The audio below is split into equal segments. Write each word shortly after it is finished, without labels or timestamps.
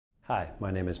Hi,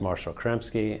 my name is Marshall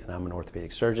Kuremsky, and I'm an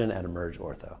orthopedic surgeon at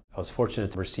EmergeOrtho. I was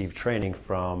fortunate to receive training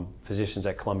from physicians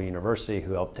at Columbia University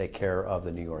who helped take care of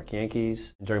the New York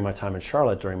Yankees. During my time in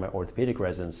Charlotte, during my orthopedic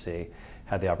residency, I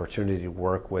had the opportunity to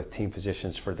work with team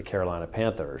physicians for the Carolina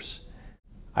Panthers.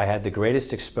 I had the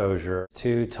greatest exposure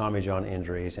to Tommy John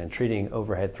injuries and treating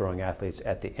overhead throwing athletes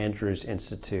at the Andrews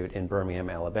Institute in Birmingham,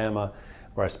 Alabama,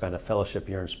 where I spent a fellowship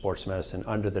year in sports medicine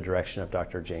under the direction of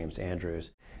Dr. James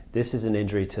Andrews. This is an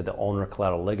injury to the ulnar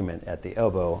collateral ligament at the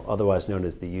elbow, otherwise known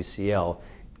as the UCL,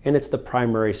 and it's the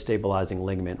primary stabilizing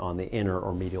ligament on the inner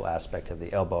or medial aspect of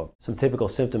the elbow. Some typical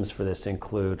symptoms for this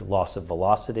include loss of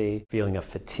velocity, feeling of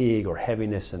fatigue or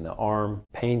heaviness in the arm.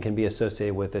 Pain can be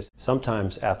associated with this.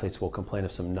 Sometimes athletes will complain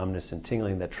of some numbness and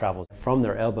tingling that travels from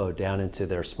their elbow down into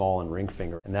their small and ring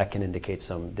finger, and that can indicate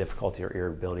some difficulty or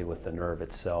irritability with the nerve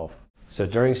itself. So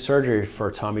during surgery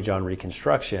for Tommy John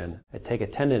reconstruction, I take a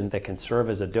tendon that can serve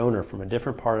as a donor from a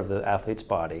different part of the athlete's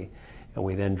body, and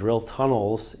we then drill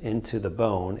tunnels into the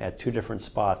bone at two different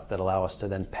spots that allow us to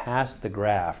then pass the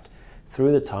graft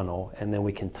through the tunnel, and then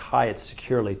we can tie it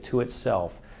securely to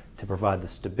itself to provide the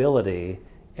stability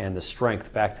and the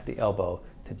strength back to the elbow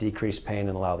to decrease pain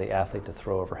and allow the athlete to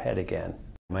throw overhead again.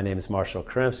 My name is Marshall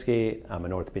Kuremsky. I'm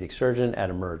an orthopedic surgeon at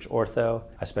EmergeOrtho.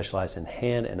 I specialize in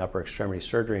hand and upper extremity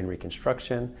surgery and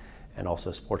reconstruction, and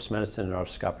also sports medicine and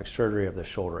arthroscopic surgery of the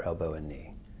shoulder, elbow, and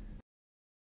knee.